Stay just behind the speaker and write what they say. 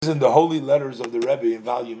In the Holy Letters of the Rebbe in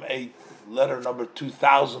Volume 8, letter number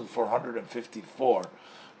 2454.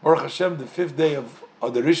 Baruch Hashem, the 5th day of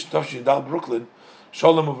the Rish Tafshin Dal Brooklyn,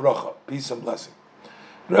 Shalom Uvracha, peace and blessing.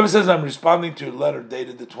 The Rebbe says, I'm responding to your letter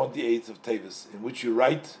dated the 28th of Tevis, in which you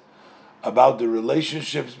write about the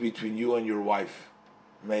relationships between you and your wife.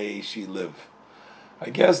 May she live. I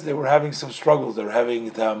guess they were having some struggles. They were having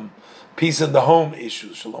peace in the home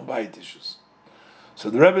issues, Shalom Bayit issues. So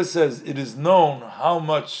the Rebbe says, it is known how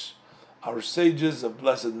much our sages of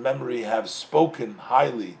blessed memory have spoken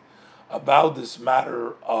highly about this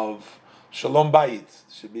matter of Shalom Bayit,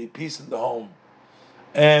 should be peace in the home.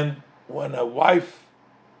 And when a wife,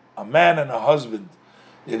 a man and a husband,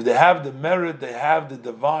 if they have the merit, they have the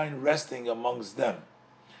divine resting amongst them.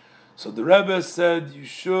 So the Rebbe said you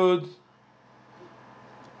should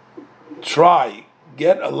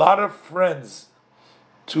get a lot of friends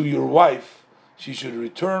to your wife. She should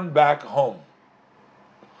return back home.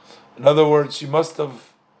 In other words, she must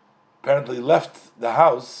have apparently left the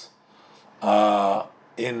house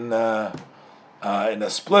in a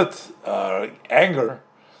split anger.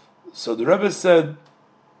 So the Rebbe said,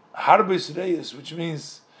 Harbe Sreis, which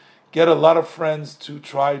means get a lot of friends to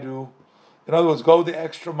try to, in other words, go the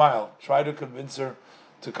extra mile, try to convince her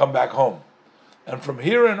to come back home. And from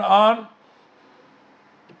here on,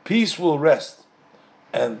 peace will rest.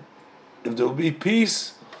 And if there will be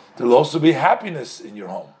peace, there will also be happiness in your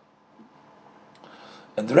home.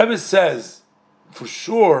 And the Rebbe says, for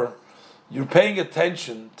sure, you're paying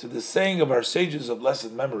attention to the saying of our sages of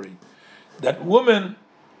blessed memory, that women,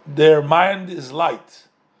 their mind is light.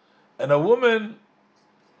 And a woman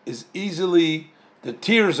is the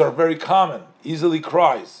tears are very common, easily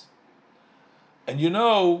cries. And you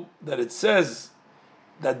know that it says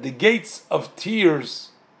that the gates of tears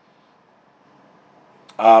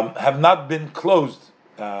have not been closed.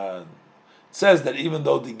 It says that even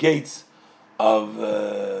though the gates of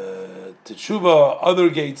Teshuvah, other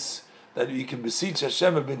gates that you can beseech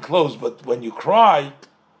Hashem have been closed, but when you cry,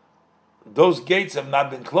 those gates have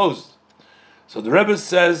not been closed. So the Rebbe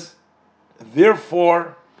says,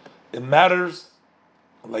 therefore, in matters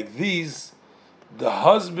like these, the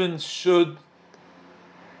husband should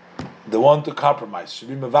the one to compromise, should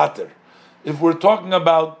be mevater. If we're talking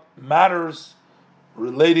about matters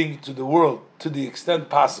relating to the world to the extent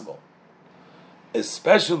possible,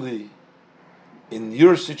 especially in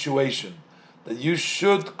your situation, that you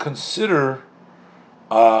should consider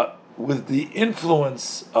with the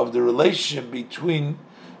influence of the relationship between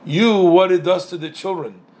you, what it does to the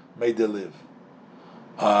children, may they live.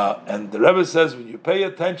 And the Rebbe says, when you pay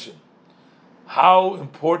attention how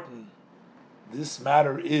important this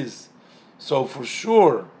matter is, so for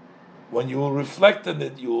sure, when you will reflect on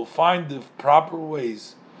it, you will find the proper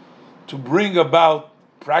ways to bring about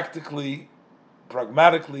pragmatically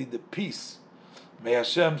the peace. May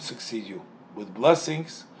Hashem succeed you with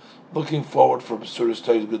blessings. Looking forward for Besuras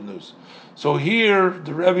Torah's good news. So here,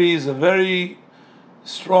 the Rebbe is a very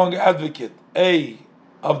strong advocate,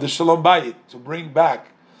 of the Shalom Bayit, to bring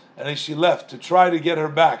back, and as she left, to try to get her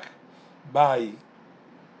back by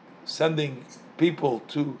sending people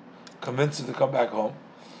to convince her to come back home.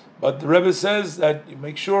 But the Rebbe says that you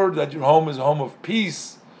make sure that your home is a home of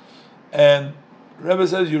peace. And the Rebbe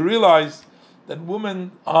says you realize that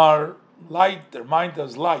women are light, their mind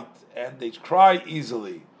is light, and they cry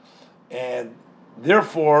easily. And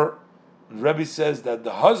therefore, the Rebbe says that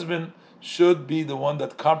the husband should be the one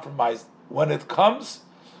that compromised when it comes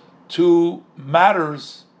to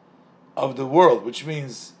matters of the world, which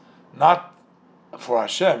means not for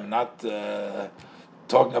Hashem, not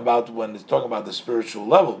talking about when it's talking about the spiritual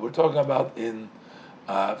level. We're talking about in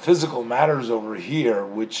physical matters over here,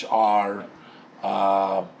 which are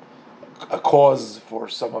a cause for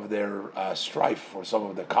some of their strife, for some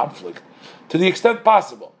of the conflict, to the extent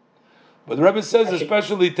possible. But the Rebbe says,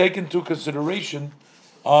 especially take into consideration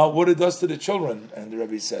what it does to the children. And the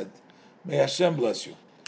Rebbe said, may Hashem bless you.